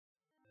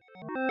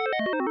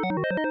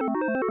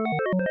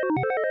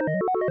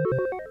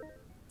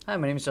Hi,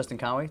 my name is Justin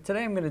Conway.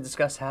 Today I'm going to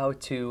discuss how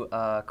to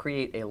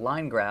create a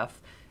line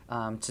graph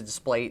to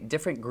display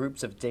different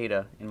groups of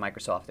data in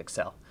Microsoft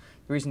Excel.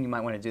 The reason you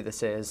might want to do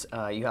this is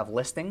you have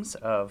listings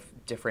of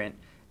different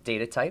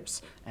data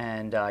types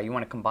and you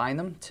want to combine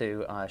them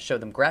to show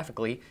them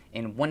graphically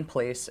in one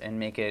place and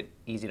make it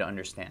easy to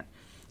understand.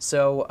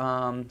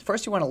 So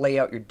first you want to lay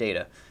out your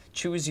data.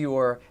 Choose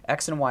your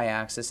X and Y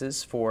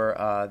axes for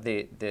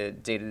the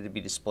data to be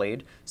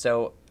displayed.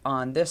 So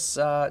on this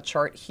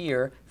chart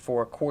here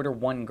for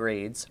Q1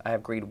 grades, I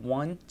have grade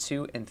 1,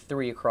 2, and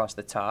 3 across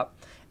the top,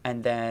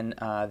 and then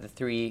the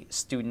 3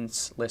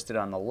 students listed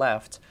on the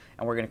left,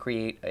 and we're going to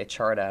create a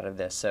chart out of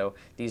this. So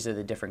these are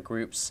the different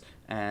groups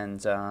and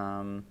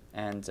the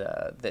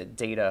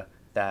data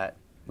that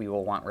we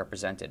will want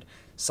represented.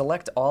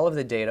 Select all of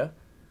the data,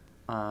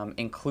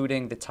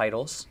 including the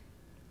titles,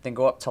 then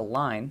go up to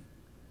line,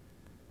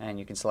 and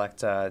you can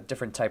select a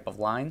different type of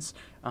lines.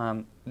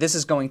 This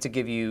is going to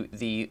give you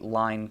the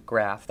line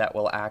graph that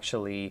will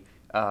actually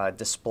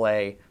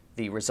display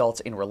the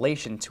results in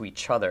relation to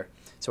each other.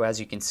 So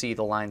as you can see,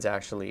 the lines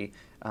actually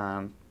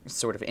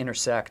sort of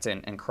intersect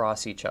and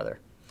cross each other.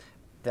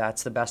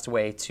 That's the best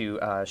way to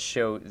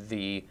show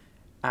the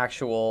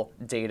actual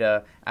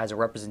data as a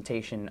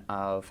representation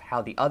of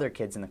how the other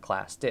kids in the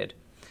class did.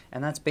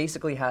 And that's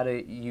basically how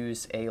to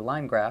use a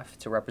line graph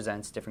to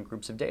represent different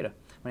groups of data.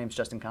 My name is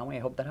Justin Conway. I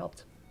hope that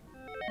helped.